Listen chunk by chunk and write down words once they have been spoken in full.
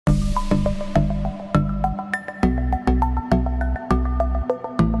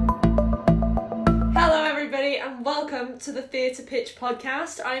to the Theatre Pitch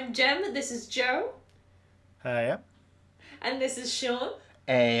podcast. I'm Jem, this is Joe. Hey. And this is Sean.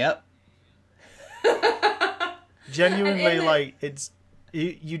 Hey up. Genuinely, it's...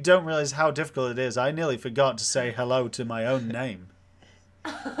 You don't realise how difficult it is. I nearly forgot to say hello to my own name.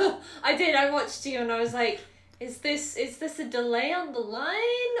 I did, I watched you and I was like, is this a delay on the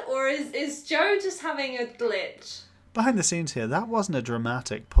line? Or is Joe just having a glitch? Behind the scenes here, that wasn't a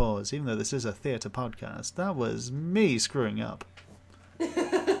dramatic pause, even though this is a theatre podcast. That was me screwing up.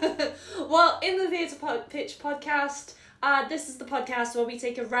 Well, in the Theatre Pitch podcast, this is the podcast where we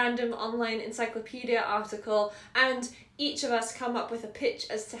take a random online encyclopedia article and each of us come up with a pitch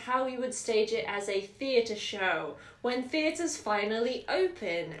as to how we would stage it as a theatre show when theatres finally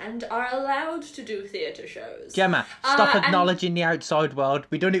open and are allowed to do theatre shows. Gemma, stop acknowledging the outside world.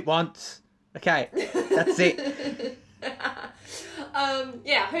 We done it once. Okay, that's it.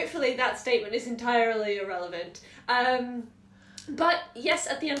 Yeah, hopefully that statement is entirely irrelevant. But yes,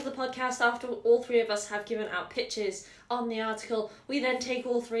 at the end of the podcast, after all three of us have given out pitches on the article, we then take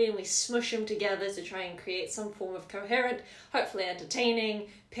all three and we smush them together to try and create some form of coherent, hopefully entertaining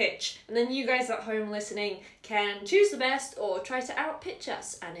pitch. And then you guys at home listening can choose the best or try to out-pitch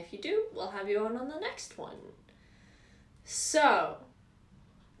us. And if you do, we'll have you on the next one. So,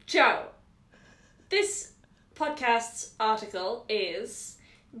 Joe, this podcast's article is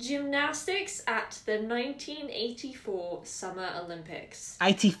gymnastics at the 1984 Summer Olympics.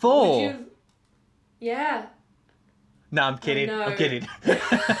 84? Yeah. No, I'm kidding. I'm kidding.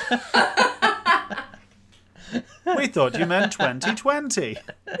 We thought you meant 2020.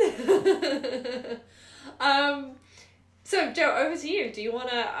 So, Joe, over to you. Do you want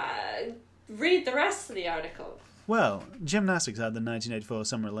to read the rest of the article? Well, gymnastics at the 1984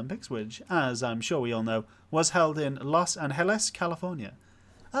 Summer Olympics, which, as I'm sure we all know, was held in Los Angeles, California.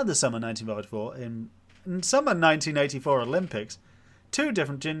 At the Summer 1984 Olympics, two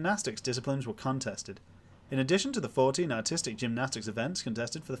different gymnastics disciplines were contested. In addition to the 14 artistic gymnastics events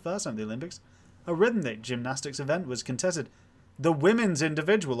contested for the first time at the Olympics, a rhythmic gymnastics event was contested, the women's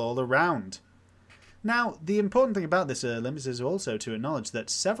individual all-around. Now, the important thing about this Olympics is also to acknowledge that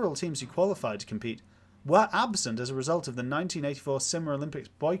several teams who qualified to compete were absent as a result of the 1984 Summer Olympics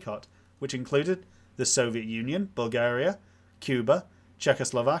boycott, which included the Soviet Union, Bulgaria, Cuba,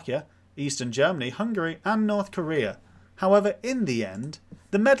 Czechoslovakia, Eastern Germany, Hungary, and North Korea. However, in the end,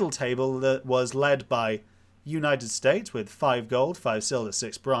 the medal table was led by United States with 5 gold, 5 silver,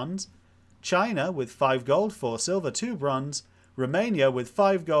 6 bronze, China with 5 gold, 4 silver, 2 bronze, Romania with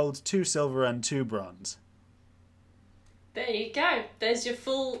 5 gold, 2 silver, and 2 bronze. There you go. There's your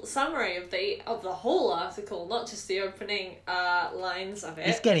full summary of the whole article, not just the opening lines of it.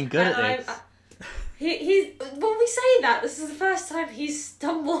 He's getting good at this. He's well, we say that this is the first time he's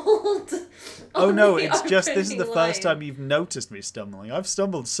stumbled. Oh no, it's just this is the first time you've noticed me stumbling. I've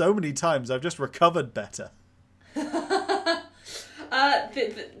stumbled so many times, I've just recovered better. The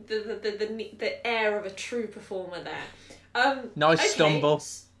air of a true performer there. Nice okay. Stumble.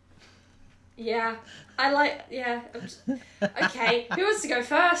 Yeah, I like. Yeah. Okay, who wants to go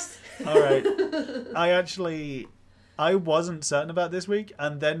first? All right. I wasn't certain about this week,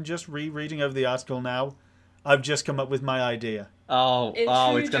 and then just rereading over the article now, I've just come up with my idea.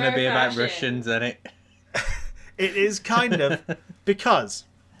 It's going to be about Russians, isn't it? It is kind of, because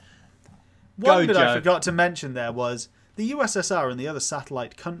one bit I forgot to mention there was the USSR and the other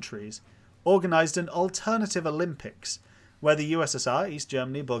satellite countries organised an alternative Olympics, where the USSR, East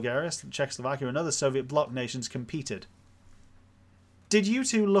Germany, Bulgaria, Czechoslovakia, and other Soviet bloc nations competed. Did you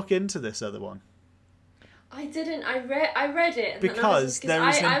two look into this other one? I didn't. I read it. Because there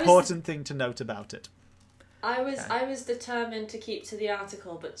is an important thing to note about it. I was determined to keep to the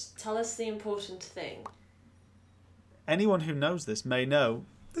article, but tell us the important thing. Anyone who knows this may know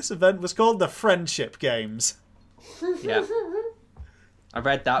this event was called the Friendship Games. Yeah. I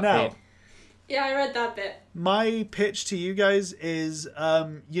read that bit. Yeah, I read that bit. My pitch to you guys is,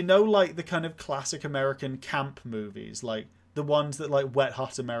 like the kind of classic American camp movies, like the ones that like Wet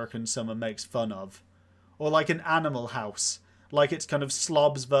Hot American Summer makes fun of. Or like an Animal House, like it's kind of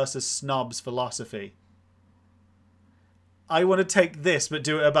slobs versus snobs philosophy. I want to take this, but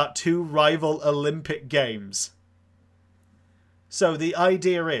do it about 2 rival Olympic games. So the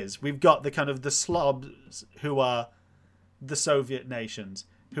idea is, we've got the kind of the slobs who are the Soviet nations,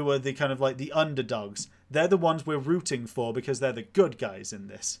 who are the kind of like the underdogs. They're the ones we're rooting for because they're the good guys in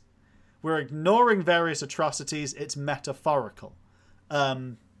this. We're ignoring various atrocities, it's metaphorical.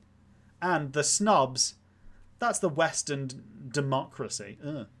 And the snobs, that's the Western democracy.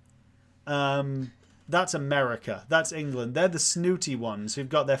 That's America. That's England. They're the snooty ones who've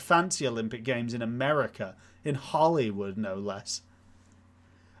got their fancy Olympic Games in America, in Hollywood, no less.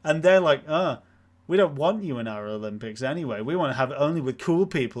 And they're like, we don't want you in our Olympics anyway. We want to have it only with cool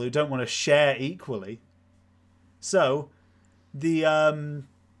people who don't want to share equally. So, the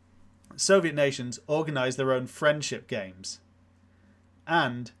Soviet nations organize their own friendship games.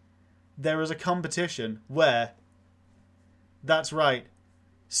 And there is a competition where, that's right,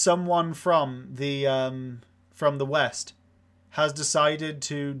 someone from the West has decided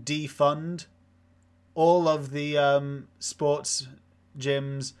to defund all of the sports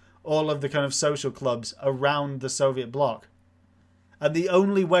gyms, all of the kind of social clubs around the Soviet bloc. And the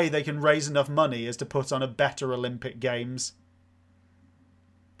only way they can raise enough money is to put on a better Olympic Games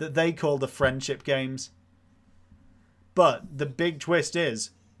that they call the Friendship Games. But the big twist is,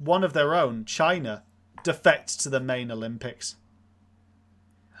 one of their own, China, defects to the main Olympics.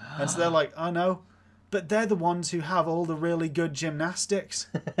 And so they're like, oh no, but they're the ones who have all the really good gymnastics.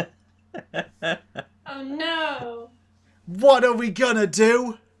 Oh no. What are we gonna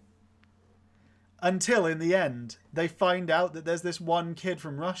do? Until, in the end, they find out that there's this one kid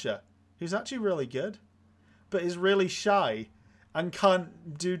from Russia who's actually really good, but is really shy and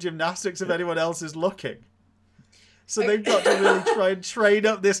can't do gymnastics if anyone else is looking. So they've got to really try and train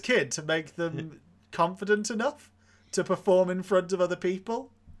up this kid to make them confident enough to perform in front of other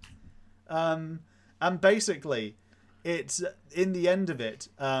people. And basically, it's, in the end of it,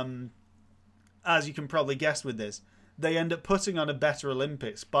 as you can probably guess with this, they end up putting on a better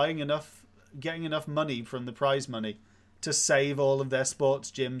Olympics, getting enough money from the prize money to save all of their sports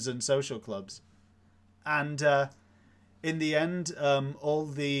gyms and social clubs. And in the end, all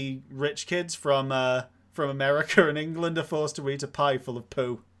the rich kids from America and England are forced to eat a pie full of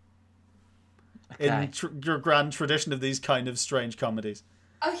poo. Okay. In your grand tradition of these kind of strange comedies.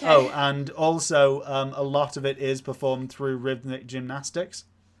 Okay. Oh, and also a lot of it is performed through rhythmic gymnastics.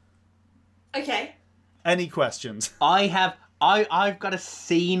 Okay. Any questions? I've got a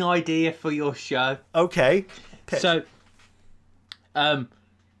scene idea for your show. Okay. Pitch. So, I'm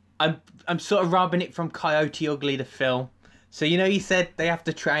sort of robbing it from Coyote Ugly, the film. So you said they have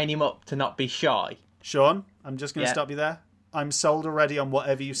to train him up to not be shy. Sean, I'm just going to stop you there. I'm sold already on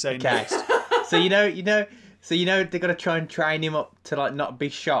whatever you say next. So you know they got to try and train him up to like not be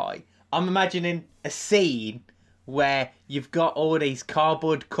shy. I'm imagining a scene where you've got all these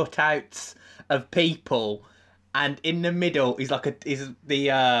cardboard cutouts of people, and in the middle is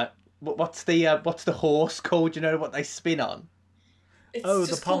what's the horse called? You know what they spin on?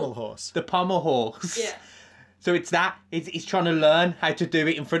 The pommel horse. The pommel horse. Yeah. So it's that. He's trying to learn how to do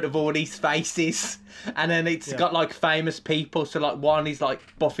it in front of all these faces. And then it's got, like, famous people. So, like, one is, like,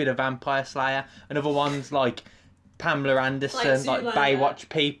 Buffy the Vampire Slayer. Another one's, like, Pamela Anderson, like Baywatch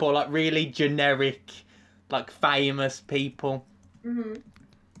people. Like, really generic, like, famous people. Mm-hmm.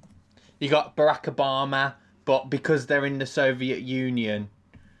 You got Barack Obama, but because they're in the Soviet Union...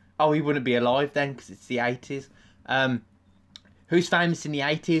 Oh, he wouldn't be alive then, because it's the 80s. Who's famous in the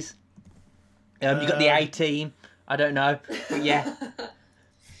 80s? You got the A-Team. I don't know. But yeah.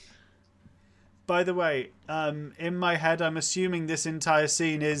 By the way, in my head, I'm assuming this entire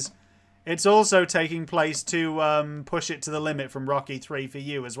scene it's also taking place to push it to the limit from Rocky 3 for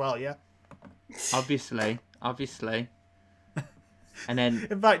you as well, yeah? Obviously. And then...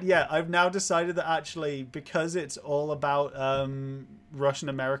 In fact, yeah, I've now decided that actually, because it's all about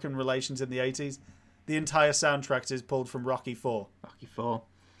Russian-American relations in the 80s, the entire soundtrack is pulled from Rocky 4. Rocky 4.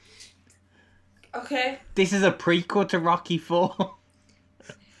 Okay. This is a prequel to Rocky 4.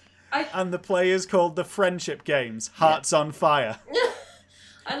 And the play is called The Friendship Games, Hearts on Fire.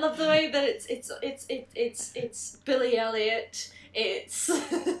 I love the way that it's Billy Elliot. It's all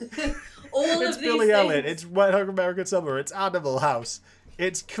It's of these Billy things. Elliot. It's Wet Hot American Summer. It's Animal House.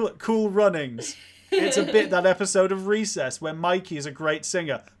 It's Cool Runnings. It's a bit that episode of Recess where Mikey is a great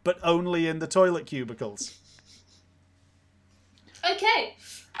singer, but only in the toilet cubicles. Okay.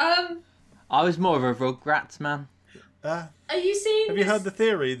 I was more of a Rugrats man. Are you seeing Have you heard the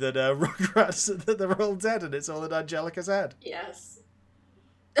theory that Rugrats, that they're all dead and it's all in Angelica's head? Yes.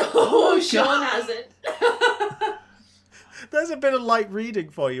 Oh, Sean hasn't. There's a bit of light reading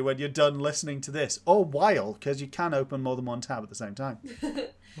for you when you're done listening to this, or while, because you can open more than one tab at the same time.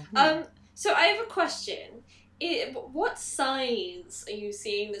 So I have a question. What size are you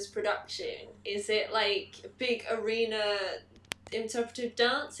seeing this production? Is it like a big arena interpretive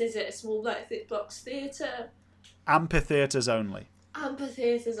dance? Is it a small black box theatre? Amphitheatres only.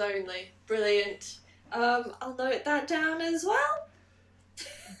 Amphitheatres only. Brilliant. I'll note that down as well.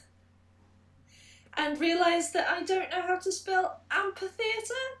 And realise that I don't know how to spell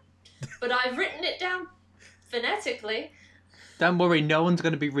amphitheatre. but I've written it down phonetically. Don't worry, no one's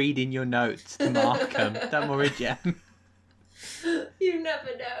going to be reading your notes to mark them. Don't worry, Jem. You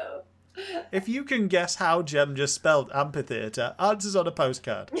never know. If you can guess how Jem just spelled amphitheatre, answers on a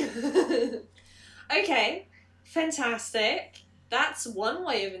postcard. Okay, fantastic. That's one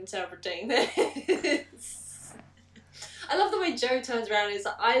way of interpreting this. I love the way Joe turns around and is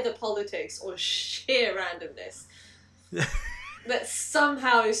either politics or sheer randomness that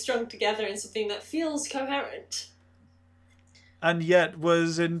somehow is strung together in something that feels coherent. And yet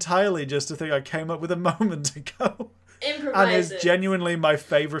was entirely just a thing I came up with a moment ago. Improvises. And is genuinely my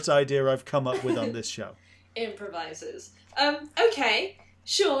favourite idea I've come up with on this show. Improvises. Okay.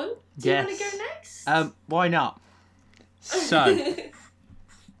 Sean, do you want to go next? Why not? So,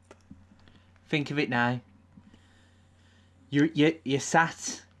 think of it now. You're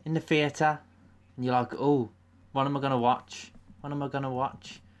sat in the theatre and you're like, oh, what am I going to watch? What am I going to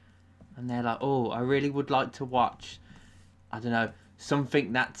watch? And they're like, oh, I really would like to watch, I don't know,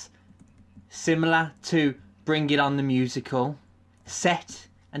 something that's similar to Bring It On the musical, set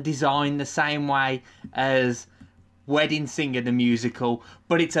and designed the same way as Wedding Singer the musical,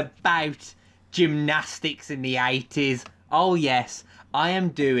 but it's about gymnastics in the 80s. Oh yes, I am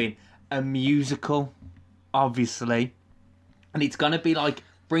doing a musical, obviously, and it's gonna be like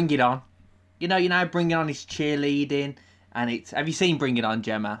Bring It On. You know, Bring It On is cheerleading, and it's. Have you seen Bring It On,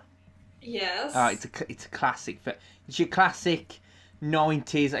 Gemma? Yes. It's a classic. It's your classic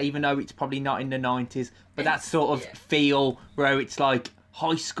 90s, even though it's probably not in the 90s, but that sort of feel where it's like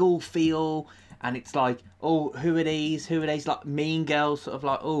high school feel, and it's like, oh, who are these? Like Mean Girls, sort of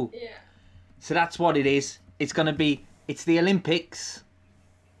like, oh. Yeah. So that's what it is. It's the Olympics,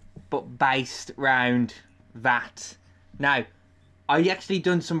 but based around that. Now, I actually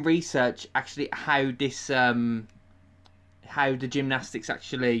done some research, actually, how this, how the gymnastics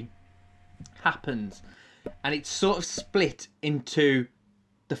actually happens. And it's sort of split into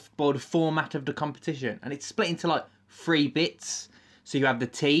the format of the competition. And it's split into like 3 bits. So you have the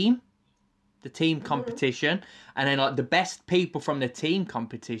team competition, and then like the best people from the team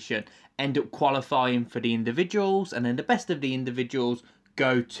competition end up qualifying for the individuals, and then the best of the individuals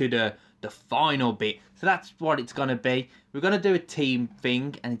go to the final bit. So that's what it's going to be. We're going to do a team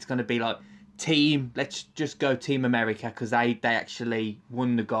thing, and it's going to be like let's just go Team America, because they actually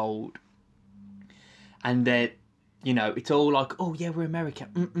won the gold. And that, you know, it's all like, oh yeah, we're America.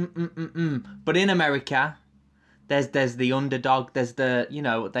 But in America, there's the underdog. There's the, you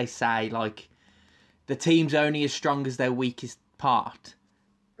know, what they say, like, the team's only as strong as their weakest part.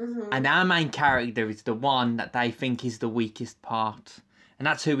 Mm-hmm. And our main character is the one that they think is the weakest part. And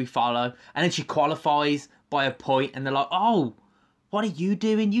that's who we follow. And then she qualifies by a point, and they're like, oh, what are you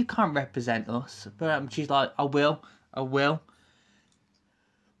doing? You can't represent us. But she's like, I will.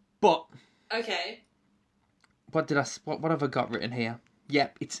 But... Okay. What have I got written here?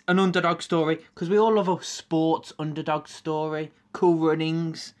 Yep, it's an underdog story, because we all love a sports underdog story. Cool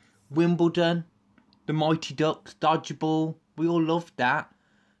Runnings, Wimbledon, the Mighty Ducks, Dodgeball. We all love that.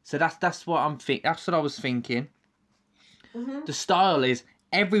 So that's what that's what I was thinking. Mm-hmm. The style is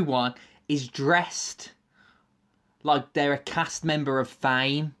everyone is dressed like they're a cast member of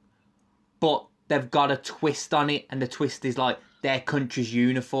Fame, but they've got a twist on it, and the twist is like their country's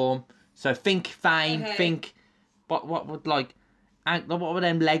uniform. So think Fame, think what would like, what were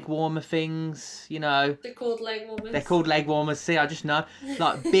them leg warmer things? You know, they're called leg warmers. They're called leg warmers. See, I just know,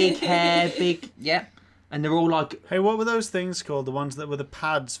 like big hair, and they're all like. Hey, what were those things called? The ones that were the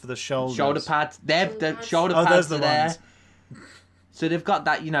pads for the shoulders. Shoulder pads. The shoulder pads. Those are the there. ones. So they've got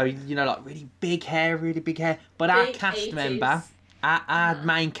that, you know, like really big hair. But big our cast 80s. member, our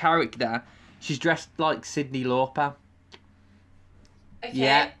main character, she's dressed like Cyndi Lauper.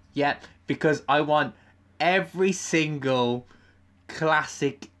 Okay. Yeah, because I want every single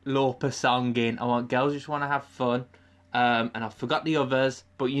classic Lauper song in. I want Girls Just Want to Have Fun. And I forgot the others,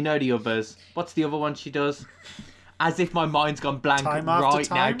 but you know the others. What's the other one she does? As if my mind's gone blank Time now. After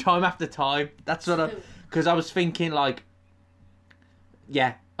Time After Time. That's what I... Because I was thinking, like...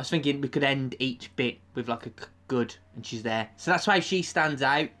 Yeah, I was thinking we could end each bit with, like, a good, and she's there. So that's why she stands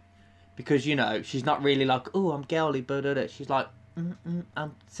out. Because, you know, she's not really like, oh, I'm girly, but she's like,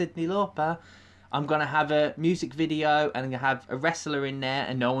 I'm Cyndi Lauper. I'm going to have a music video, and I'm going to have a wrestler in there,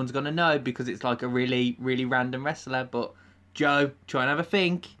 and no one's going to know because it's like a really, really random wrestler. But Joe, try and have a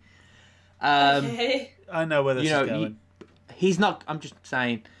think. Okay. I know where this is going. He's not, I'm just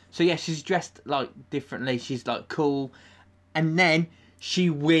saying. So yeah, she's dressed like differently. She's like cool. And then she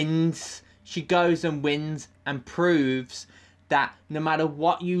wins. She goes and wins and proves that no matter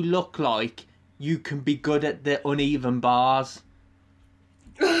what you look like, you can be good at the uneven bars.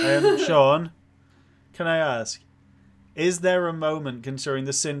 Sean, can I ask, is there a moment, considering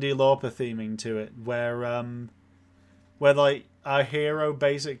the Cyndi Lauper theming to it, where like our hero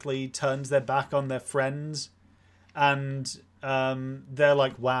basically turns their back on their friends, and they're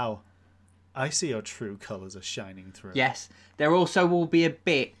like, "Wow, I see your true colours are shining through." Yes, there also will be a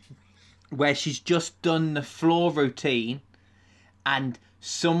bit where she's just done the floor routine, and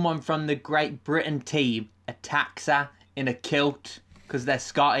someone from the Great Britain team attacks her in a kilt because they're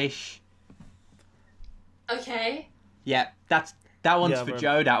Scottish. Okay. Yeah, that one's for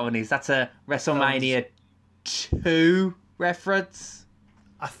Joe. That one is. That's a WrestleMania 2 reference.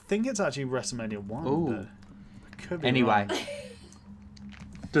 I think it's actually WrestleMania 1. Ooh. But I could be Anyway, wrong.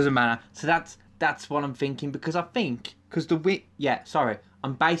 doesn't matter. So that's what I'm thinking, because I'm basing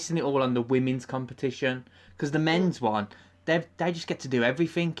it all on the women's competition, because the men's one, they just get to do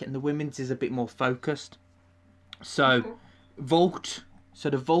everything, and the women's is a bit more focused. So vault,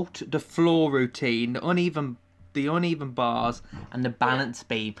 the floor routine, the uneven bars, and the balance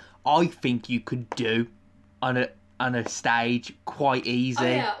beam, I think you could do on a stage quite easy. Oh,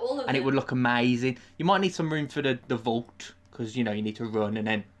 yeah, all of and it them. would look amazing. You might need some room for the vault, because you need to run and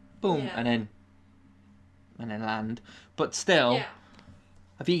then boom, Yeah. and then land. But still, Yeah.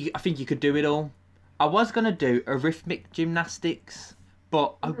 I think you could do it all. I was gonna do arithmetic gymnastics,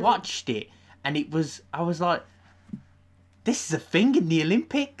 but I watched it and I was like, this is a thing in the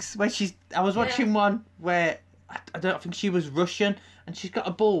Olympics where I was watching one where I don't think she was Russian, and she's got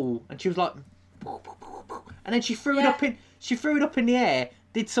a ball and she was like, and then she threw it up in the air,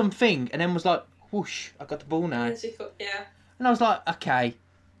 did something, and then was like, whoosh, I got the ball now. Yeah. And I was like, okay.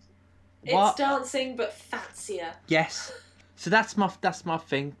 It's dancing but fancier. Yes. So that's my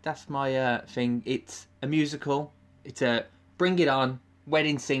thing. That's my thing. It's a musical. It's a Bring It On,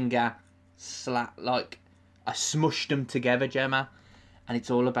 Wedding Singer, like I smushed them together, Gemma, and it's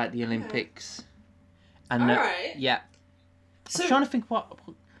all about the Olympics. And Alright. yeah. I So, was trying to think what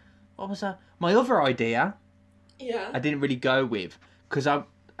was my other idea. yeah. I didn't really go with, because I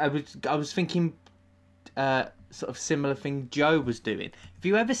was thinking sort of similar thing Joe was doing. Have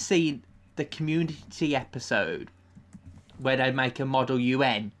you ever seen the Community episode where they make a model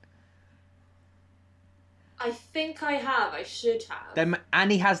UN? I think I have. I should have.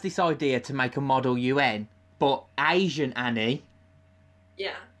 Annie has this idea to make a model UN, but Asian Annie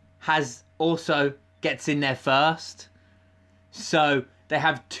Yeah. gets in there first. So they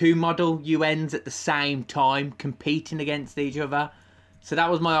have two model UNs at the same time competing against each other. So that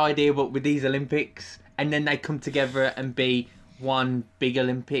was my idea, but with these Olympics, and then they come together and be one big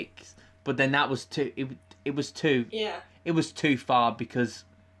Olympics. But then that was too. It was too. Yeah. It was too far, because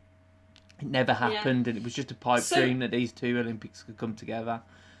it never happened, and it was just a pipe dream that these two Olympics could come together.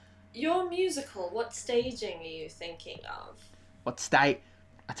 Your musical, what staging are you thinking of? What state?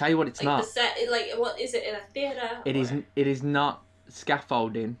 I tell you what, it's Like not. the set, what is it, in a theatre? It is not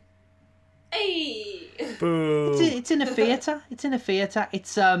scaffolding. Hey! Boo. It's in a theatre. It's in a theatre.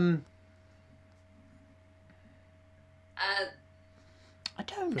 It's I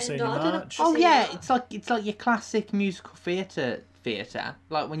don't. Proscenium I don't know. Arch. Oh So yeah, you're it's like your classic musical theatre,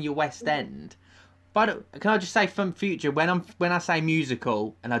 like when you're West End. But can I just say, from future, when I say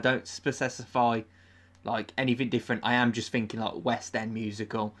musical and I don't specify like anything different, I am just thinking like West End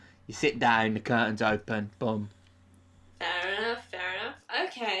musical. You sit down, the curtains open, boom. Fair enough.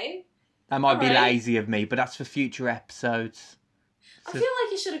 Okay. That might be Alright. lazy of me, but that's for future episodes. I feel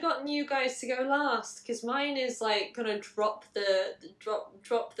like you should have gotten you guys to go last, because mine is like gonna drop the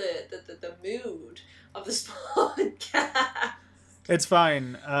mood of this podcast. It's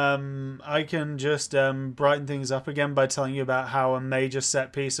fine. I can just brighten things up again by telling you about how a major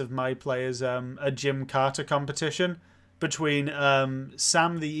set piece of my play is a Jim Carter competition between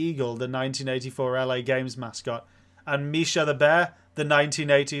Sam the Eagle, the 1984 LA Games mascot, and Misha the Bear, the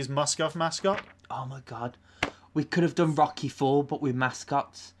 1980s Moscow mascot. Oh my god. We could have done Rocky IV, but with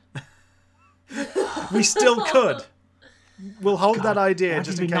mascots. We still could. We'll hold God, that idea why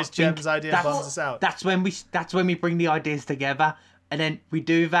just did in we case not think Jem's idea that's- bombs us out. That's when we bring the ideas together, and then we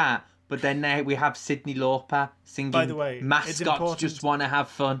do that. But then we have Cyndi Lauper singing. By the way, it's mascots important- just want to have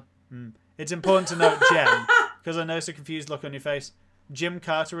fun. It's important to note, Jem, because I noticed a confused look on your face. Jim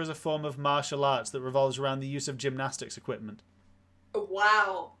Carter is a form of martial arts that revolves around the use of gymnastics equipment.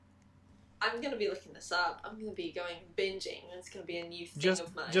 Wow. I'm gonna be looking this up. I'm gonna be going binging. It's gonna be a new thing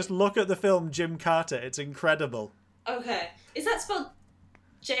of mine. Just look at the film Jim Carter. It's incredible. Okay. Is that spelled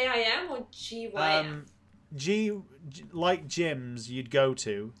Jim or Gym? Like gyms you'd go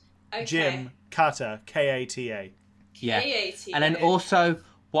to. Okay. Jim Carter, Kata. Yeah. K-A-T. And then also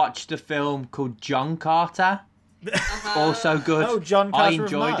watch the film called John Carter. Also good. Oh, John I Carter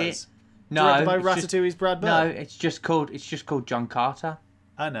enjoyed of Mars. it. No, Directed by it's just- Ratatouille's Brad no, Bird. it's just called John Carter.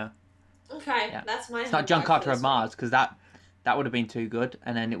 I know. Okay, Yeah. that's my. It's not John homework Carter for of this Mars, because that would have been too good,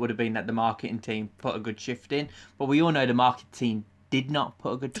 and then it would have been that the marketing team put a good shift in. But we all know the marketing team did not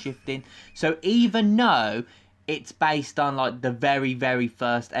put a good shift in. So even though it's based on like the very, very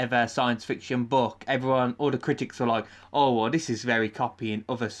first ever science fiction book, all the critics were like, "Oh, well, this is very copying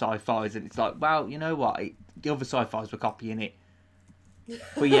other sci-fis," and it's like, well, you know what? The other sci-fis were copying it.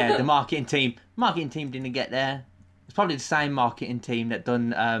 But yeah, the marketing team didn't get there. It's probably the same marketing team that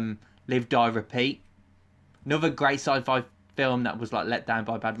done Live, Die, Repeat. Another great sci-fi film that was like let down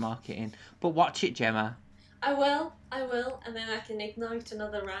by bad marketing. But watch it, Gemma. I will, and then I can ignite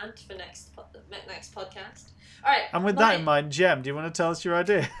another rant for next podcast. All right. And with that in mind, Jem, do you want to tell us your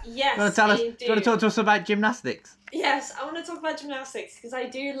idea? Yes, Do you want to talk to us about gymnastics? Yes, I want to talk about gymnastics because I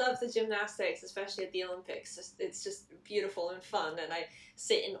do love the gymnastics, especially at the Olympics. It's just beautiful and fun, and I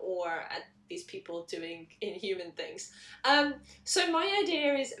sit in awe at these people doing inhuman things. So my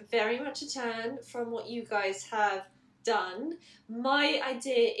idea is very much a turn from what you guys have done. My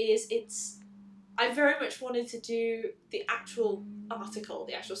idea is I very much wanted to do the actual article,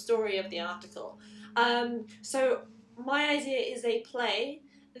 the actual story of the article. So my idea is a play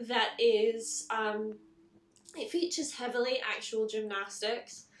that is, it features heavily actual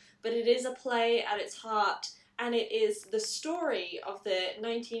gymnastics, but it is a play at its heart, and it is the story of the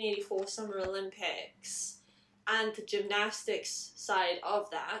 1984 Summer Olympics and the gymnastics side of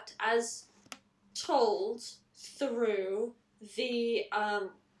that, as told through the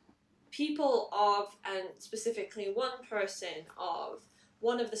people of, and specifically one person of,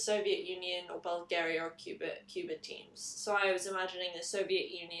 one of the Soviet Union or Bulgaria or Cuba teams. So I was imagining the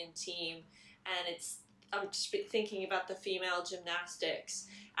Soviet Union team, and I'm just thinking about the female gymnastics,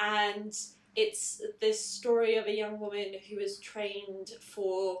 and it's this story of a young woman who has trained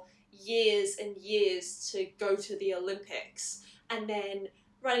for years and years to go to the Olympics, and then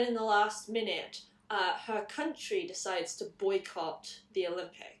right in the last minute, her country decides to boycott the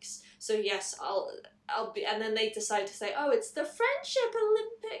Olympics. So yes, I'll be, and then they decide to say, oh, it's the Friendship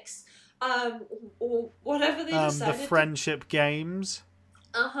Olympics, or whatever they decided. The Friendship Games.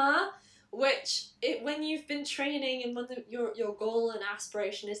 Which, when you've been training and when your goal and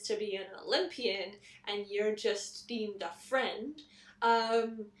aspiration is to be an Olympian and you're just deemed a friend,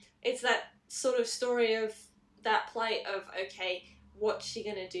 it's that sort of story of that plight of, okay, what's she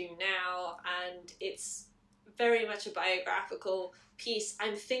gonna do now? And it's very much a biographical piece.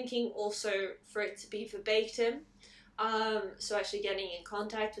 I'm thinking also for it to be verbatim, so actually getting in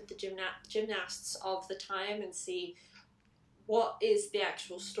contact with the gymnasts of the time and see what is the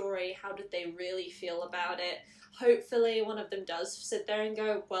actual story, how did they really feel about it. Hopefully one of them does sit there and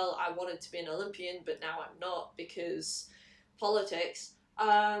go, well, I wanted to be an Olympian, but now I'm not because politics.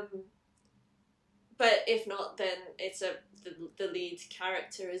 But if not, then it's the lead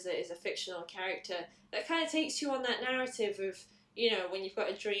character is a fictional character that kind of takes you on that narrative of, you know, when you've got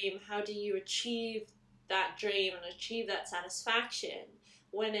a dream, how do you achieve that dream and achieve that satisfaction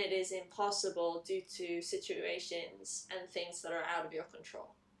when it is impossible due to situations and things that are out of your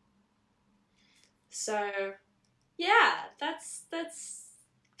control. So, yeah, that's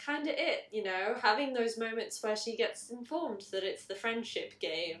kind of it, you know, having those moments where she gets informed that it's the Friendship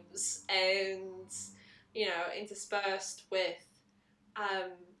Games and, you know, interspersed with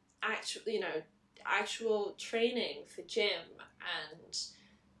actual training for gym, and,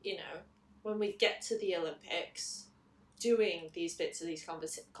 you know, when we get to the Olympics, doing these bits of these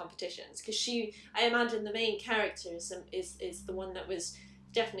competitions, because I imagine the main character is the one that was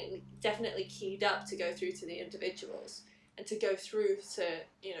definitely keyed up to go through to the individuals and to go through to,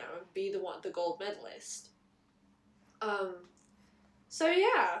 you know, be the gold medalist. So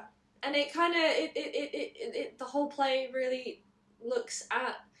yeah, and it kind of the whole play really looks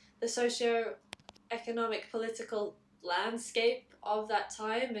at the socio-economic political landscape of that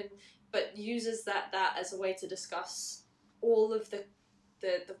time, but uses that as a way to discuss all of the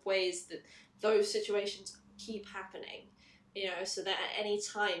ways that those situations keep happening, you know, so that at any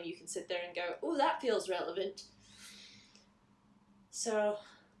time you can sit there and go, oh, that feels relevant. So,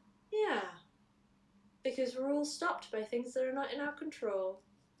 yeah, because we're all stopped by things that are not in our control.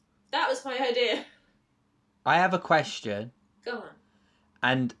 That was my idea. I have a question. Go on.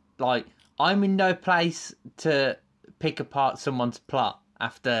 And, like, I'm in no place to pick apart someone's plot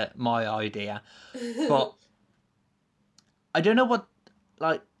after my idea, but I don't know what,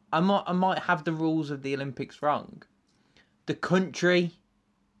 like, I might have the rules of the Olympics wrong. The country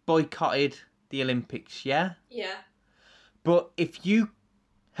boycotted the Olympics, yeah? Yeah. But if you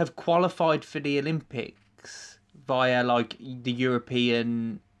have qualified for the Olympics via like the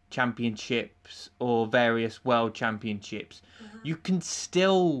European Championships or various World Championships, you can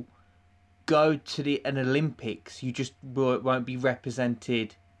still go to an Olympics. You just won't be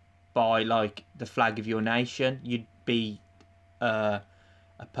represented by like the flag of your nation. You'd be a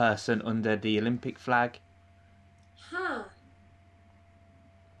person under the Olympic flag. Huh.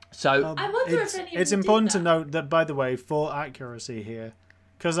 So I wonder if any of it's them important did to note that, by the way, for accuracy here,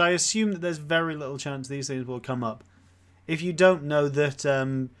 because I assume that there's very little chance these things will come up. If you don't know that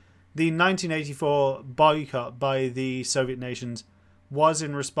the 1984 boycott by the Soviet nations was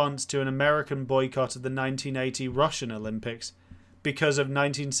in response to an American boycott of the 1980 Russian Olympics because of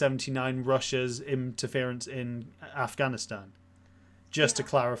 1979 Russia's interference in Afghanistan. Just to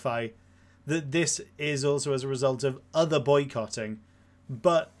clarify that this is also as a result of other boycotting.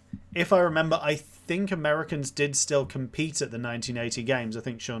 But if I remember, I think Americans did still compete at the 1980 games. I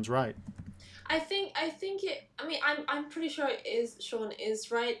think Sean's right. I think it. I mean, I'm pretty sure it is. Sean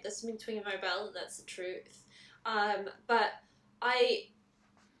is right. There's something twinging my bell. That's the truth. But I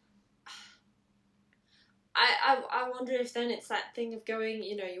wonder if then it's that thing of going.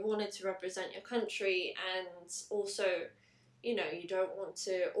 You know, you wanted to represent your country, and also, you know, you don't want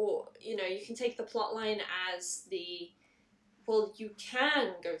to, or you know, you can take the plot line as the. Well, you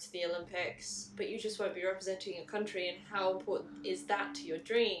can go to the Olympics, but you just won't be representing your country, and how important is that to your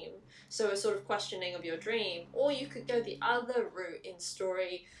dream? So a sort of questioning of your dream. Or you could go the other route in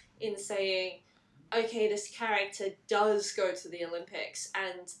story in saying, okay, this character does go to the Olympics,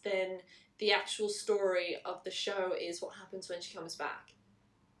 and then the actual story of the show is what happens when she comes back.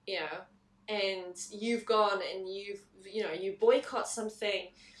 You know? And you've gone and you boycott something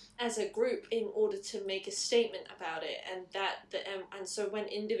as a group in order to make a statement about it, and so when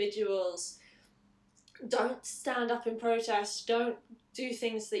individuals don't stand up in protest, don't do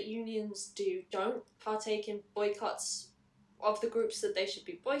things that unions do, don't partake in boycotts of the groups that they should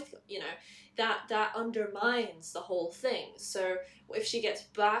be boycott, you know, that undermines the whole thing. So if she gets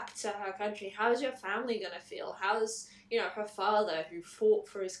back to her country, how's your family gonna feel? How's, you know, her father who fought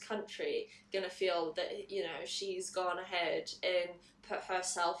for his country gonna feel that, you know, she's gone ahead and put her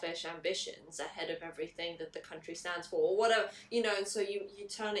selfish ambitions ahead of everything that the country stands for, or whatever, you know? And so you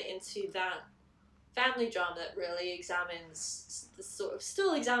turn it into that family drama that really examines that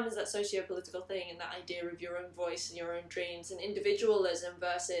socio-political thing and that idea of your own voice and your own dreams and individualism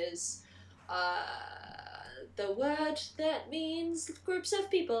versus the word that means groups of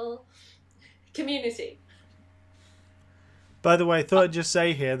people, community. By the way, I thought I'd just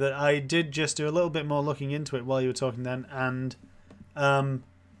say here that I did just do a little bit more looking into it while you were talking then, and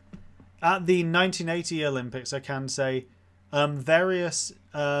at the 1980 Olympics, I can say various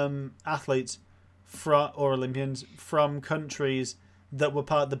athletes or Olympians from countries that were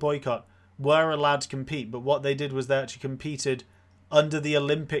part of the boycott were allowed to compete, but what they did was they actually competed under the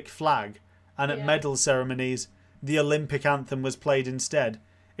Olympic flag, and at medal ceremonies the Olympic anthem was played instead,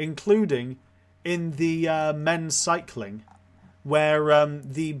 including in the men's cycling, where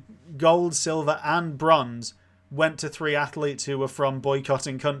the gold, silver and bronze went to 3 athletes who were from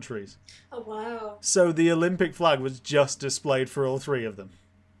boycotting countries. Oh, wow. So the Olympic flag was just displayed for all 3 of them.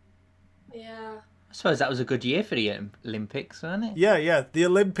 Yeah. I suppose that was a good year for the Olympics, wasn't it? Yeah. The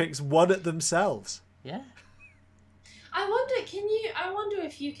Olympics won it themselves. Yeah. I wonder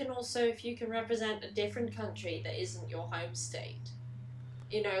if you can represent a different country that isn't your home state.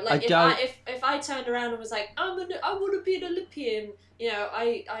 You know, like if I turned around and was like, I want to be an Olympian. You know,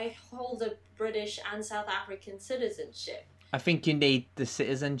 I hold a British and South African citizenship. I think you need the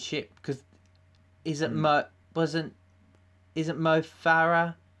citizenship because isn't Mo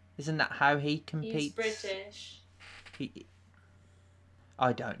Farah? Isn't that how he competes? He's British.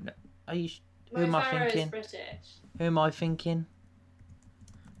 I don't know. Who am I thinking? Is British. Who am I thinking?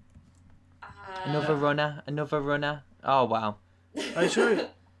 Another runner. Oh wow. Are you sure?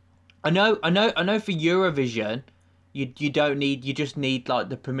 I know. For Eurovision, you don't need. You just need like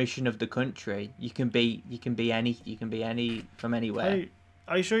the permission of the country. You can be any from anywhere.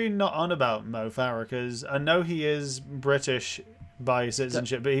 Are you sure you're not on about Mo Farah? Because I know he is British by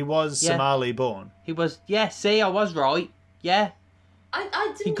citizenship, but he was Somali born. He was. Yeah. See, I was right. Yeah.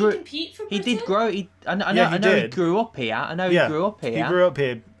 I didn't compete for Britain? He did grow. I know he grew up here. He grew up here. He grew up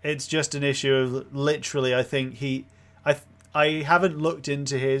here. It's just an issue of literally. I think I haven't looked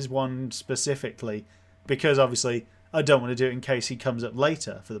into his one specifically because obviously I don't want to do it in case he comes up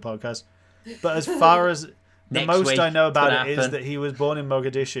later for the podcast. But as far as the most I know about it is that he was born in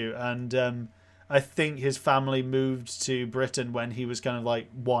Mogadishu, and I think his family moved to Britain when he was kind of like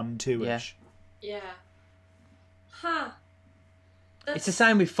 1-2-ish. Yeah. Huh. It's the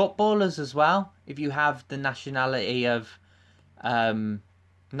same with footballers as well. If you have the nationality of,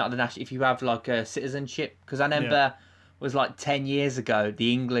 if you have like a citizenship, because I remember it was like 10 years ago,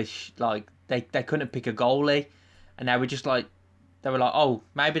 the English, like, they couldn't pick a goalie, and they were just like, oh,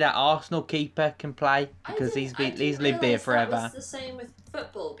 maybe that Arsenal keeper can play because he's lived there forever. That was the same with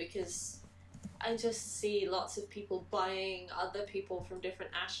football, because I just see lots of people buying other people from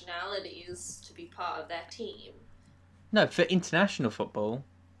different nationalities to be part of their team. No, for international football.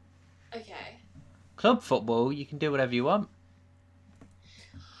 Okay. Club football, you can do whatever you want.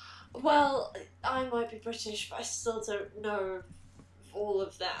 Well, I might be British, but I still don't know all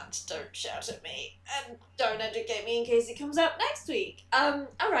of that. Don't shout at me, and don't educate me in case it comes out next week.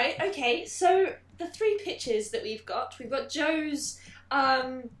 Alright, okay, so the 3 pitches that we've got Joe's,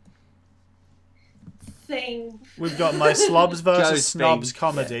 thing. We've got my Slobs versus Joe's Snobs thing.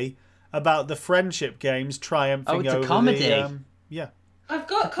 comedy about the friendship games triumphing it's a over comedy. yeah. I've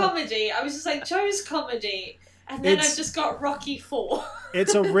got comedy. I was just like, Joe's comedy, and then It's- I've just got Rocky 4.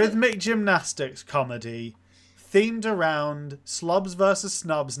 It's a rhythmic gymnastics comedy themed around Slobs versus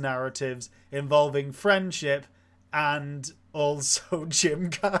Snobs narratives involving friendship and also Jim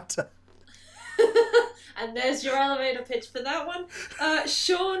Carter. And there's your elevator pitch for that one.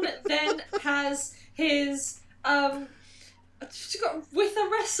 Sean then has his she's got with a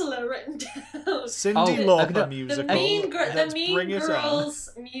wrestler written down. Cindy Oh, Lauper the musical. The Mean Let's bring it on. Girls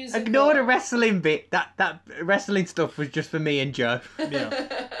musical. Ignore the wrestling bit. That wrestling stuff was just for me and Joe.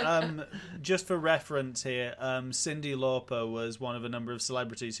 Yeah. Just for reference here, Cindy Lauper was one of a number of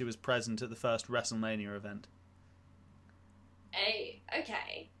celebrities who was present at the first WrestleMania event. Hey,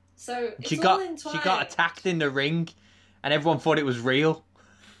 okay. So it's She all got entwined. attacked in the ring, and everyone thought it was real.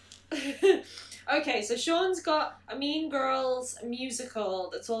 Okay, so Sean's got a Mean Girls musical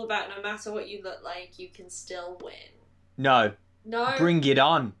that's all about no matter what you look like, you can still win. No, No. Bring It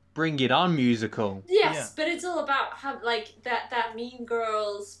On musical. Yes, Yeah. but it's all about how, like, that Mean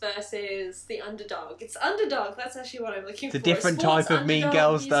Girls versus the underdog. It's underdog. That's actually what I'm looking It's a for. different Sports type of Mean underdog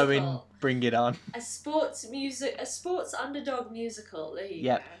Girls though in musical. Bring It On. A sports underdog musical. There you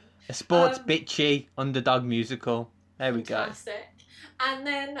Yep. go. A sports Um, bitchy underdog musical. There we go. Fantastic. And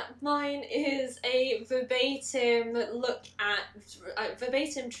then mine is a verbatim look at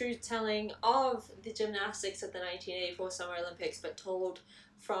verbatim truth telling of the gymnastics at the 1984 Summer Olympics, but told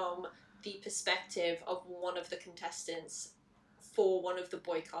from the perspective of one of the contestants for one of the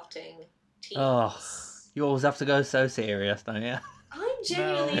boycotting teams. Oh. You always have to go so serious, don't you? I'm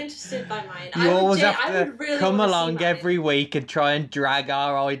genuinely No. interested by mine. You always I have would to really come wanna see along mine. every week and try and drag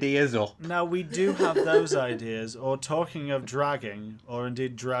our ideas up. Now, we do have those ideas, or talking of dragging, or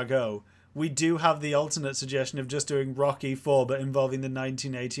indeed Drago, we do have the alternate suggestion of just doing Rocky 4, but involving the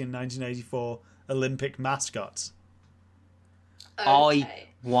 1980 and 1984 Olympic mascots. Okay. I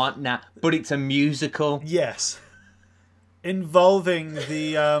want that, but it's a musical. Yes. Involving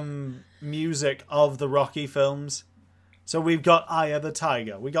the music of the Rocky films. So we've got Eye of the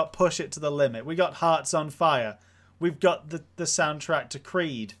Tiger, we got Push It to the Limit, we got Hearts on Fire, we've got the soundtrack to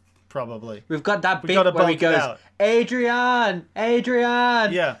Creed, probably. We've got that bit gotta where he bulk it goes, out. Adrian!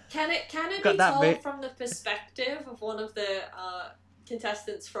 Yeah. Can it Got be that told bit. from the perspective of one of the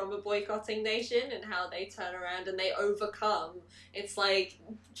contestants from a boycotting nation and how they turn around and they overcome? It's like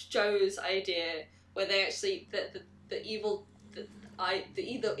Joe's idea where they actually the evil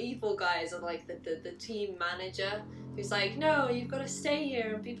guys are like the team manager who's like, no, you've got to stay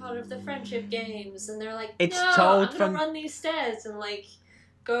here and be part of the friendship games, and they're like, It's no, told I'm gonna from- run these stairs and like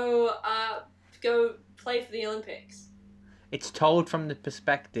go play for the Olympics. It's told from the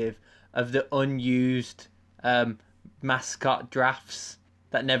perspective of the unused mascot drafts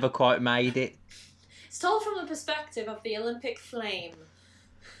that never quite made it. It's told from the perspective of the Olympic flame.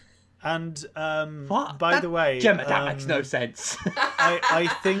 And What? by the way, Gemma, that makes no sense. I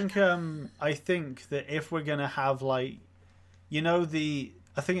think that if we're gonna have, like, you know,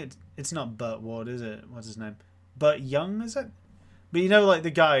 I think it's not Burt Ward, is it? What's his name? Burt Young, is it? But you know, like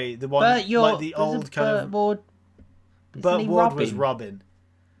the guy, the one, like the old kind of Ward. Burt Ward was Robin.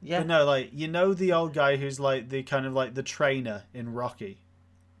 Yeah. But no, like, you know, the old guy who's like the kind of like the trainer in Rocky.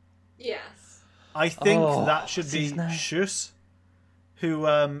 Yes. I think Oh, that should what's be his name? Shus, who,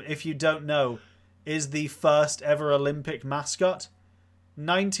 if you don't know, is the first ever Olympic mascot.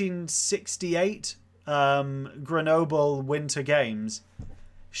 1968 Grenoble Winter Games.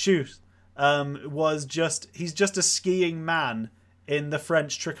 Shus he's just a skiing man in the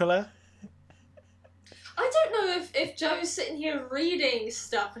French tricolour. I don't know if Joe's sitting here reading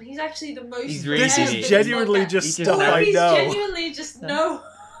stuff and he's actually the most. He's reading This is it. genuinely He's just He stuff just I he's know. genuinely just know.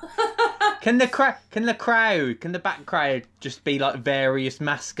 Can the back crowd just be like various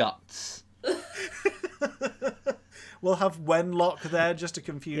mascots? We'll have Wenlock there just to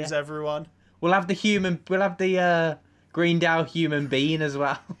confuse everyone. We'll have the Greendale human being as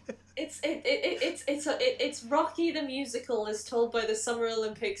well. It's Rocky the musical as told by the Summer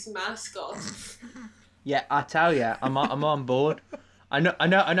Olympics mascot. Yeah, I tell you, I'm on board. I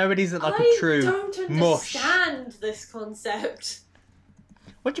know it isn't like a true I don't mush. understand this concept.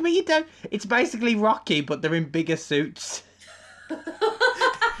 What do you mean you don't? It's basically Rocky, but they're in bigger suits.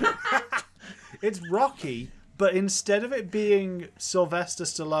 It's Rocky, but instead of it being Sylvester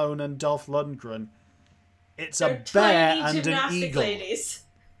Stallone and Dolph Lundgren, it's They're a bear tiny and an gymnastic eagle. ladies.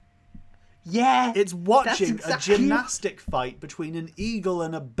 Yeah, it's watching exactly... a gymnastic fight between an eagle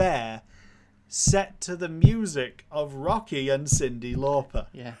and a bear, set to the music of Rocky and Cyndi Lauper.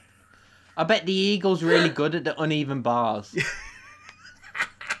 Yeah, I bet the eagle's really good at the uneven bars.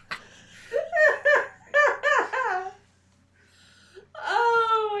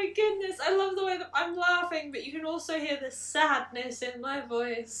 Oh my goodness, I love the way that I'm laughing, but you can also hear the sadness in my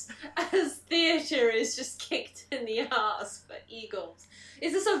voice as theatre is just kicked in the arse for eagles.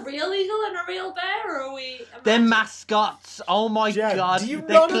 Is this a real eagle and a real bear, or are we... They're mascots. Oh my Jen, god, do you they're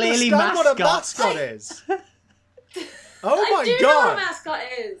not clearly understand mascots. what a mascot is? Oh I my do know god! what a mascot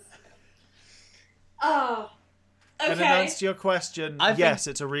is. Oh, okay. In answer to your question, I yes,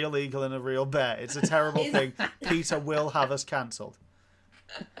 it's a real eagle and a real bear. It's a terrible thing. Peter will have us cancelled.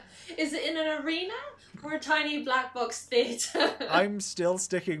 Is it in an arena or a tiny black box theatre? I'm still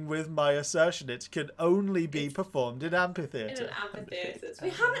sticking with my assertion. It can only be performed in In amphitheatre. an amphitheatre. We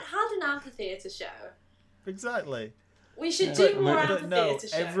haven't had an amphitheatre show. Exactly. We should do more But no, amphitheatre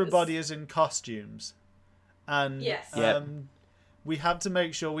shows. everybody is in costumes. And Yes. Yep. we have to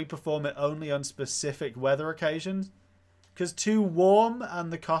make sure we perform it only on specific weather occasions. Because too warm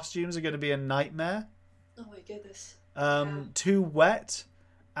and the costumes are going to be a nightmare. Oh my goodness. Too wet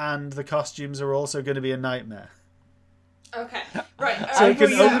and the costumes are also going to be a nightmare. Okay, right. So alright. it can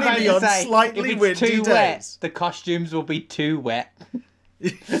I was only about be to on say, slightly if it's windy too days. wet, the costumes will be too wet.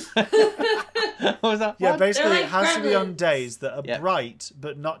 What was that? Yeah, What? basically They're it has like to be on gremlins. days that are Yep. bright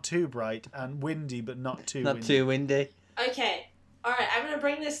but not too bright and windy but not too Not windy. too windy. Okay. Alright, I'm going to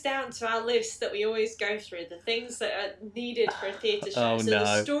bring this down to our list that we always go through. The things that are needed for a theatre show. Oh, so no.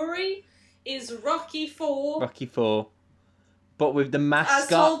 the story is Rocky 4. Rocky 4. But with the As mascot.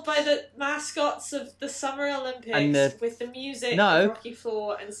 told by the mascots of the Summer Olympics, And the- with the music No. of Rocky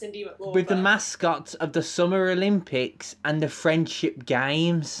 4 and Cyndi McLaughlin. With the mascots of the Summer Olympics and the Friendship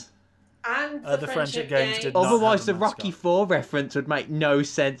Games. And The Friendship Games did Games. not Otherwise, have the a Rocky mascot. 4 reference would make no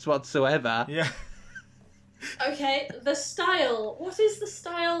sense whatsoever. Yeah. Okay, the style. What is the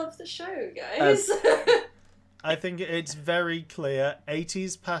style of the show, guys? I think it's very clear.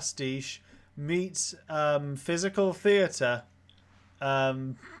 80s pastiche meets physical theatre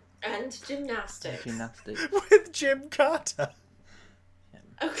and gymnastics. Gymnastics. with Jim Carter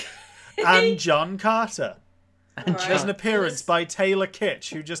Okay. and John Carter. And Alright. There's an John. appearance by Taylor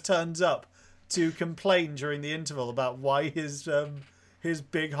Kitsch, who just turns up to complain during the interval about why his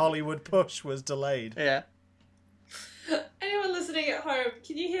big Hollywood push was delayed. Yeah. Anyone listening at home,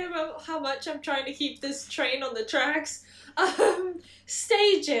 can you hear about how much I'm trying to keep this train on the tracks?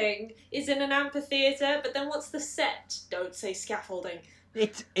 Staging is in an amphitheatre, but then what's the set? Don't say scaffolding.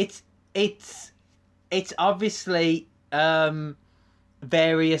 It's obviously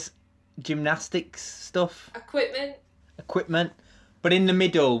various gymnastics stuff, equipment, but in the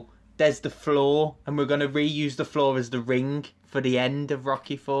middle there's the floor, and we're going to reuse the floor as the ring for the end of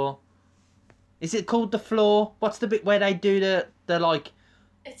Rocky 4. Is it called the floor? What's the bit where they do the like?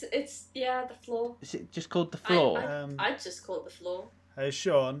 It's the floor. Is it just called the floor? I just call it the floor. Hey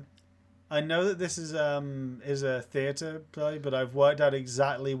Sean, I know that this is a theatre play, but I've worked out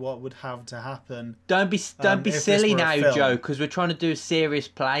exactly what would have to happen. Don't be if this silly were a now, film. Joe, because we're trying to do a serious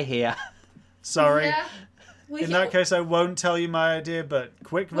play here. Sorry. Yeah. We In can- that case, I won't tell you my idea, but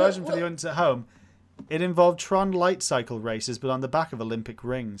quick version for the audience at home. It involved Tron light cycle races, but on the back of Olympic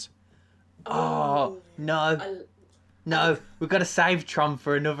rings. Oh no. I- No, we've got to save Tron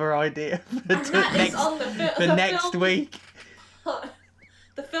for another idea for, And that is on the next film, week.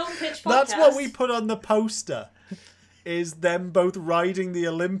 The film pitch podcast. That's what we put on the poster. Is them both riding the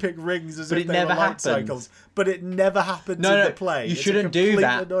Olympic rings as But if it they never were light happens. cycles. But it never happens No, in no, the play. you It's a shouldn't do complete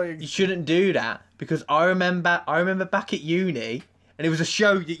that. annoying- You shouldn't do that because I remember back at uni, and it was a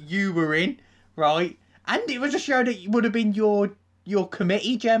show that you were in, right? And it was a show that would have been your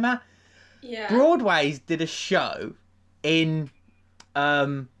committee, Gemma. Yeah. Broadway's did a show in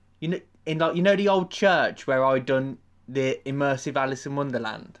the old church where I done the immersive Alice in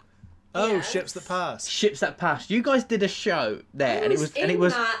Wonderland. Oh, Yes. Ships That Pass. Ships That Pass. You guys did a show there, and it was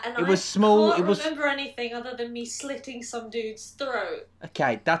I small. Can't It was remember anything other than me slitting some dude's throat.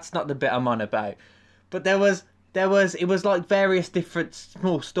 okay. That's not the bit I'm on about. But it was like various different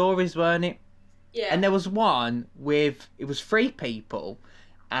small stories, weren't it? Yeah. And there was one with it was 3 people,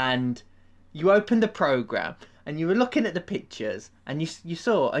 and you opened the program and you were looking at the pictures and you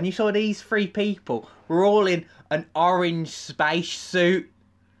saw these 3 people were all in an orange space suit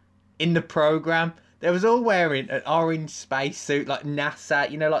in the program. They was all wearing an orange space suit like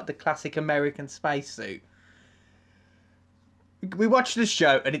NASA, like the classic American space suit. We watched the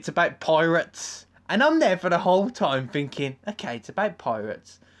show and it's about pirates, and I'm there for the whole time thinking, okay, it's about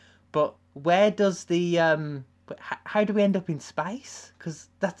pirates, but where does the how do we end up in space? Because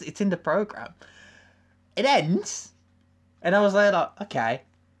it's in the program. It ends, and I was like, okay.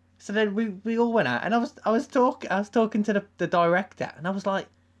 So then we all went out, and I was talking to the director, and I was like,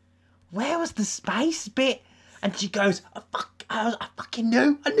 where was the space bit? And she goes, I fucking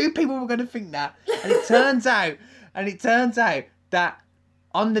knew. I knew people were going to think that. And it turns out that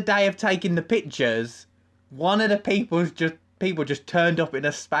on the day of taking the pictures, one of the people just turned up in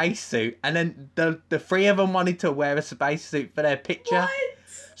a spacesuit, and then the 3 of them wanted to wear a spacesuit for their picture. What?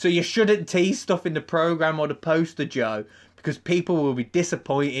 So you shouldn't tease stuff in the program or the poster, Joe, because people will be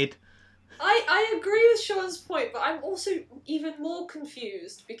disappointed. I agree with Sean's point, but I'm also even more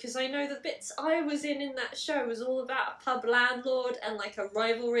confused because I know the bits I was in that show was all about a pub landlord and like a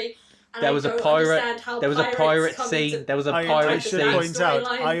rivalry. And There was a pirate. There was a pirate scene. There was a I pirate should scene. point out,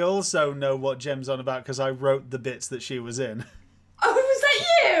 Storyline. I also know what Gem's on about because I wrote the bits that she was in. Oh, was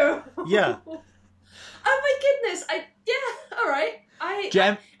that you? Yeah. Oh my goodness! All right.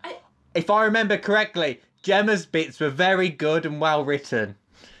 Gem, if I remember correctly, Gemma's bits were very good and well written.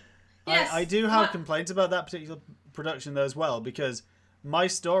 Yes. I do have complaints about that particular production though as well, because my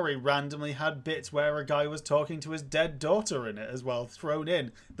story randomly had bits where a guy was talking to his dead daughter in it as well, thrown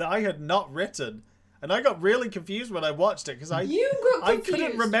in, that I had not written. And I got really confused when I watched it, because I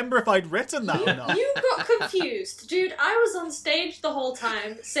couldn't remember if I'd written that or not. You got confused. Dude, I was on stage the whole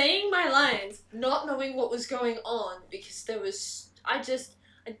time, saying my lines, not knowing what was going on, because I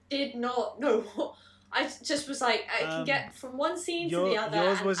did not know. I just was like, I can get from one scene to the other, and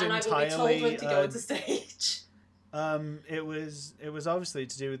I will be told when to go onto stage. It was obviously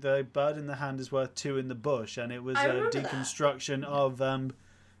to do with the bird in the hand is worth 2 in the bush, and it was I a remember deconstruction of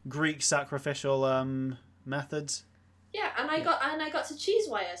Greek sacrificial methods. Yeah, and I got to cheese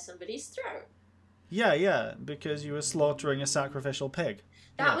wire somebody's throat. Yeah, because you were slaughtering a sacrificial pig.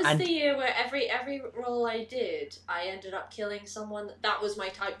 That was the year where every role I did, I ended up killing someone. That was my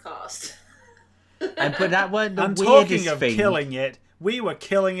typecast. But that weren't the and weirdest talking of thing. killing it, we were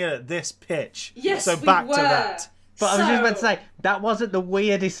killing it at this pitch. Yes, so we back were. to that. But I was just about to say, that wasn't the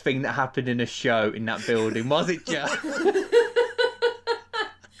weirdest thing that happened in a show in that building, was it, Joe?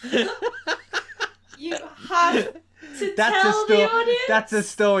 You have to tell the audience. That's a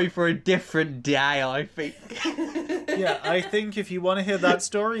story for a different day, I think. Yeah, I think if you want to hear that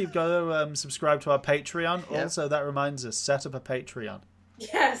story, you've got to subscribe to our Patreon. Yeah. Also, that reminds us, set up a Patreon.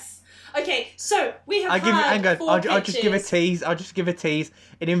 Yes. Okay, so we have Hang on. 4 I'll just give a tease.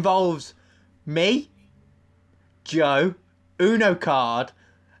 It involves me, Joe, Uno card,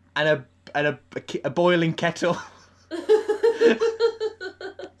 and a boiling kettle.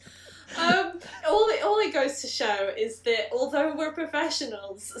 All it goes to show is that although we're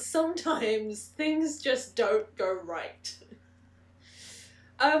professionals, sometimes things just don't go right.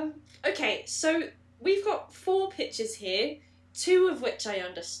 Okay, so we've got 4 pictures here, 2 of which I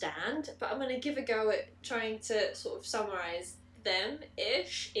understand, but I'm going to give a go at trying to sort of summarise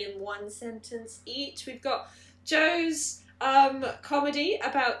them-ish in 1 sentence each. We've got Joe's comedy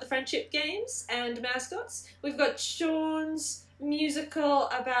about the friendship games and mascots. We've got Sean's musical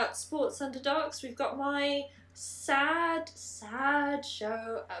about sports underdogs. We've got my sad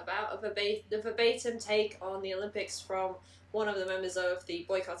show about a verbatim take on the Olympics from one of the members of the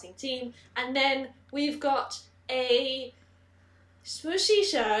boycotting team. And then we've got a smushy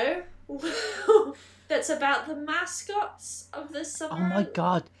show that's about the mascots of the summer. Oh my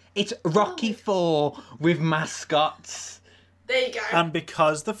god. It's Rocky 4 with mascots. There you go. And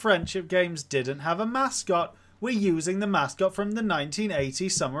because the Friendship Games didn't have a mascot, we're using the mascot from the 1980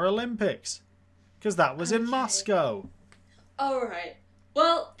 Summer Olympics. Because that was in Moscow. Alright.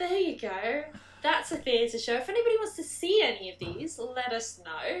 Well, there you go. That's a theatre show. If anybody wants to see any of these, let us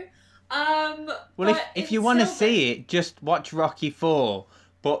know. Well, if you want to see it, just watch Rocky 4,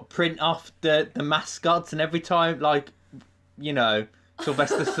 but print off the mascots, and every time,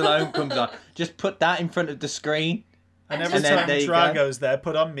 Sylvester Stallone comes on, just put that in front of the screen. And And every then time there you go. Drago's there,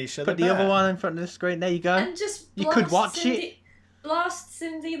 put on Misha Put the the other bear. one in front of the screen. There you go. And just You blast could watch it. Blast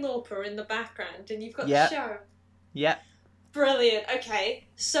Cyndi Lauper in the background, and you've got Yeah. the show. Yep. Brilliant. Okay,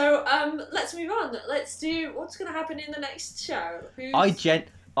 so let's move on. Let's do what's going to happen in the next show. Who's... I think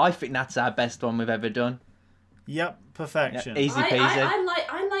that's our best one we've ever done. Yep, perfection. Yeah, easy peasy.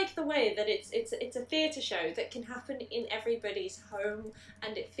 I like the way that it's a theatre show that can happen in everybody's home,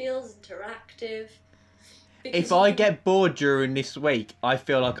 and it feels interactive. Because If you I can get bored during this week, I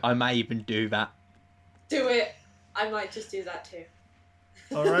feel like I may even do that. do it, I might just do that too.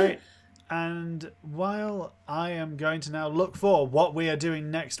 All right. And while I am going to now look for what we are doing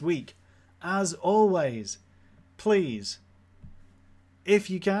next week, as always, please, if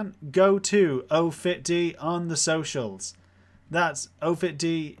you can, go to OFitD on the socials. That's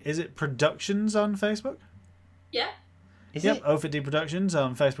OFitD, is it Productions on Facebook? Yeah. Is Yep, it? OFitD Productions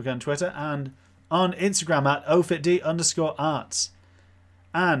on Facebook and Twitter, and on Instagram at OFitD_arts.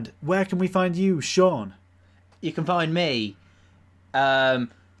 And where can we find you, Sean? You can find me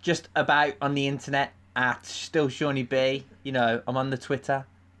just about on the internet at Still Shawnee B. You know, I'm on the Twitter,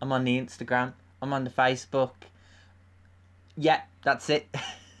 I'm on the Instagram, I'm on the Facebook. Yeah, that's it.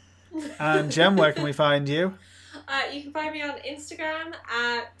 And Jem, where can we find you? You can find me on Instagram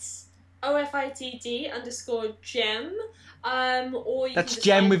at OFITD_Gem. Or you That's can just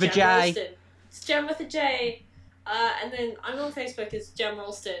Jem find with a Jem J. Ralston. It's Jem with a J. And then I'm on Facebook as Jem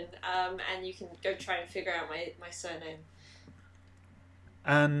Ralston. And you can go try and figure out my surname.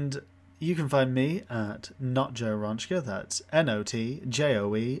 And you can find me at Not Joe Ronchka. That's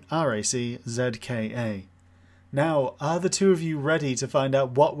NOTJOERACZKA. Now, are the two of you ready to find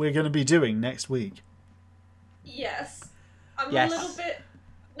out what we're going to be doing next week? Yes. I'm Yes. a little bit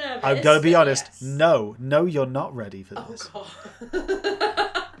nervous. I've got to be but honest. yes. No, you're not ready for Oh, this. God.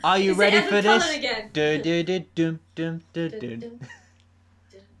 Are you Is ready it for Evan this? Cullen again? Do-do-do-dum-dum-dum-dum.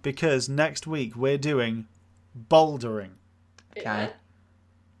 Because next week we're doing bouldering. Okay.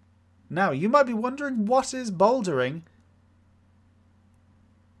 Now, you might be wondering, what is bouldering?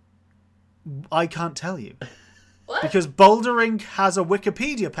 I can't tell you. What? Because bouldering has a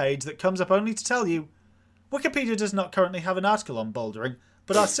Wikipedia page that comes up only to tell you Wikipedia does not currently have an article on bouldering,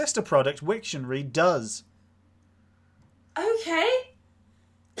 but our sister product, Wiktionary, does. Okay.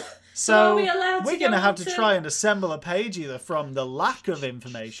 So are we allowed to we're go going to have on to to- try and assemble a page either from the lack of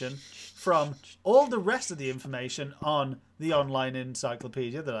information, from all the rest of the information on the online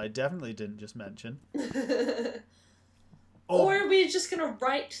encyclopedia that I definitely didn't just mention. Or are we just going to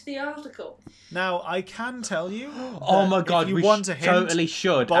write the article? Now, I can tell you Oh that my God, if you we want a hint, totally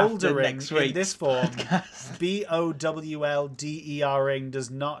should after bouldering next in week's this form, podcast. BOWLDERing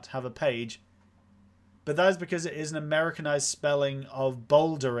does not have a page. But that is because it is an Americanized spelling of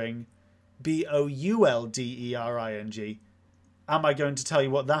bouldering, BOULDERING. Am I going to tell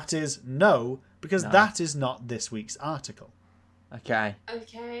you what that is? No, because No. that is not this week's article. Okay.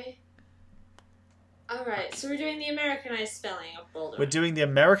 Okay. Alright, so we're doing the Americanized spelling of bouldering. We're doing the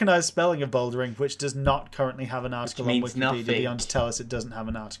Americanized spelling of bouldering, which does not currently have an article on means Wikipedia nothing. beyond to tell us it doesn't have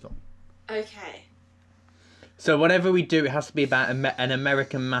an article. Okay. So whatever we do, it has to be about an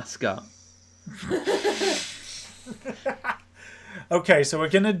American mascot. Okay, so we're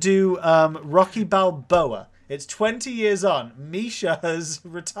going to do Rocky Balboa. It's 20 years on. Misha has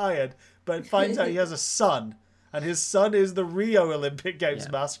retired, but finds out he has a son. And his son is the Rio Olympic Games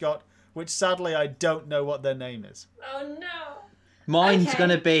mascot, which sadly I don't know what their name is. Oh no. Mine's Okay. going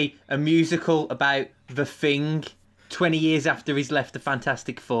to be a musical about The Thing, 20 years after he's left the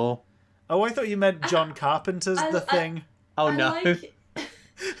Fantastic Four. Oh, I thought you meant John Carpenter's The Thing. Oh no.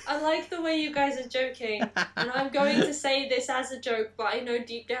 I like the way you guys are joking, and I'm going to say this as a joke, but I know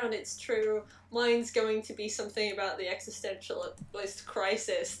deep down it's true. Mine's going to be something about the existentialist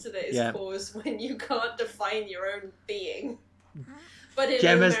crisis that is caused when you can't define your own being. But in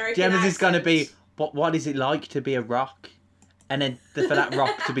an American Gemma's is going to accent. be, what is it like to be a rock? And then for that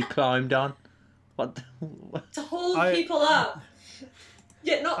rock to be climbed on. What? To hold people up.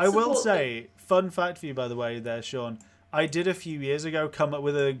 Yet not I will support say, fun fact for you, by the way, there, Sean. I did a few years ago come up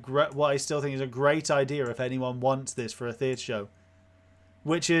with what I still think is a great idea if anyone wants this for a theatre show,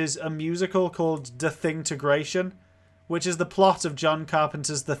 which is a musical called The Thingtegration, which is the plot of John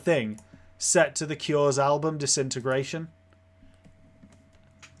Carpenter's The Thing, set to The Cure's album Disintegration.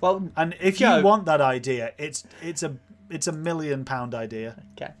 Well, And if Joe- you want that idea, it's a £1 million idea.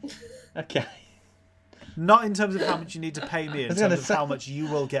 okay. Okay. Not in terms of how much you need to pay me, in was terms gonna of say- how much you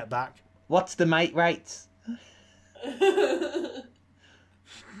will get back. What's the mate rates?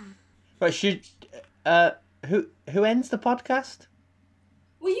 But should who ends the podcast?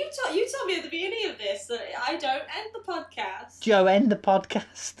 Well, you you told me at the beginning of this that I don't end the podcast. Joe, end the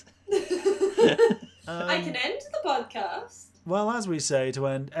podcast. I can end the podcast. Well, as we say to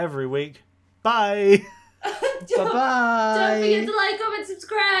end every week, bye. Bye-bye. Don't forget to like, comment,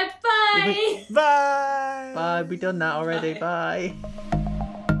 subscribe. Bye. Bye. Bye. We done that already. Bye.